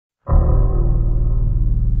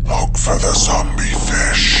for the zombie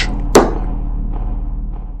fish.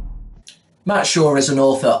 Matt Shaw is an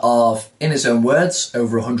author of, in his own words,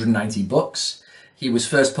 over 190 books. He was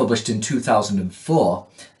first published in 2004.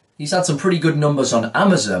 He's had some pretty good numbers on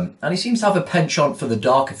Amazon, and he seems to have a penchant for the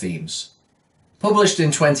darker themes. Published in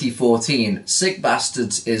 2014, Sick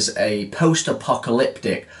Bastards is a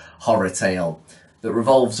post-apocalyptic horror tale that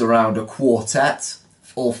revolves around a quartet,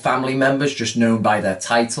 all family members just known by their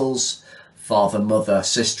titles, father, mother,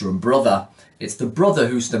 sister and brother. It's the brother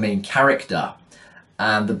who's the main character,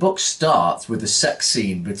 and the book starts with a sex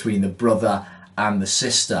scene between the brother and the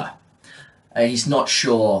sister. He's not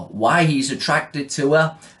sure why he's attracted to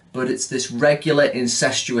her, but it's this regular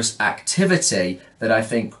incestuous activity that I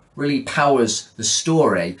think really powers the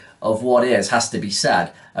story of what is, has to be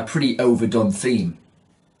said, a pretty overdone theme.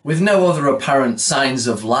 With no other apparent signs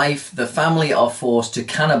of life, the family are forced to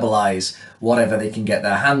cannibalise whatever they can get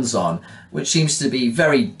their hands on, which seems to be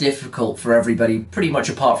very difficult for everybody, pretty much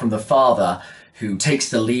apart from the father, who takes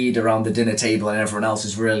the lead around the dinner table and everyone else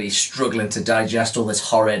is really struggling to digest all this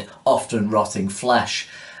horrid, often rotting flesh.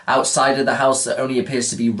 Outside of the house there only appears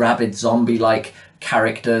to be rabid zombie-like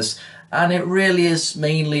characters, and it really is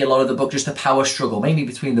mainly a lot of the book just a power struggle, mainly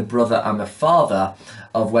between the brother and the father,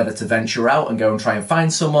 of whether to venture out and go and try and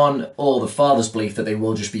find someone, or the father's belief that they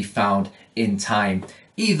will just be found in time.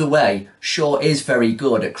 Either way, Shaw is very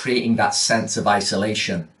good at creating that sense of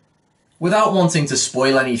isolation. Without wanting to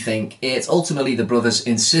spoil anything, it's ultimately the brother's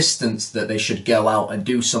insistence that they should go out and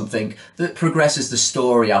do something that progresses the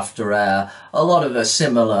story after a lot of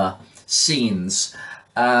similar scenes.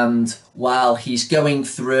 And while he's going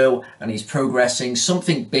through and he's progressing,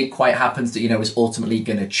 something big quite happens that, is ultimately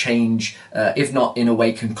going to change, if not in a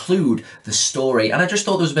way conclude the story. And I just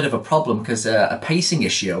thought there was a bit of a problem, because a pacing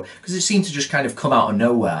issue, because it seemed to just kind of come out of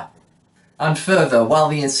nowhere. And further, while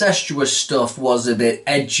the incestuous stuff was a bit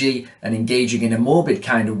edgy and engaging in a morbid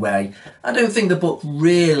kind of way, I don't think the book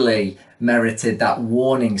really merited that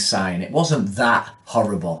warning sign. It wasn't that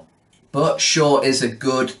horrible. But Shaw is a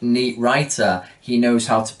good, neat writer. He knows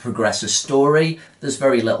how to progress a story. There's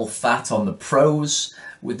very little fat on the prose.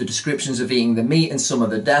 With the descriptions of eating the meat and some of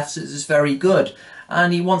the deaths, it is very good.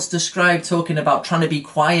 And he once described talking about trying to be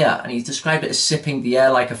quiet, and he described it as sipping the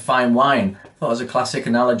air like a fine wine. I thought it was a classic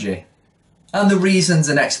analogy. And the reasons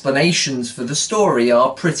and explanations for the story are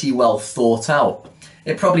pretty well thought out.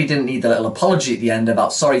 It probably didn't need a little apology at the end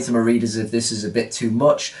about sorry to my readers if this is a bit too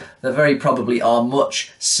much. There very probably are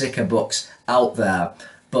much sicker books out there,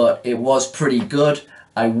 but it was pretty good.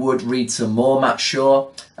 I would read some more Matt Shaw,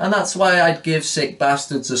 and that's why I'd give Sick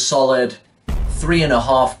Bastards a solid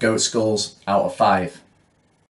 3.5 goat skulls out of 5.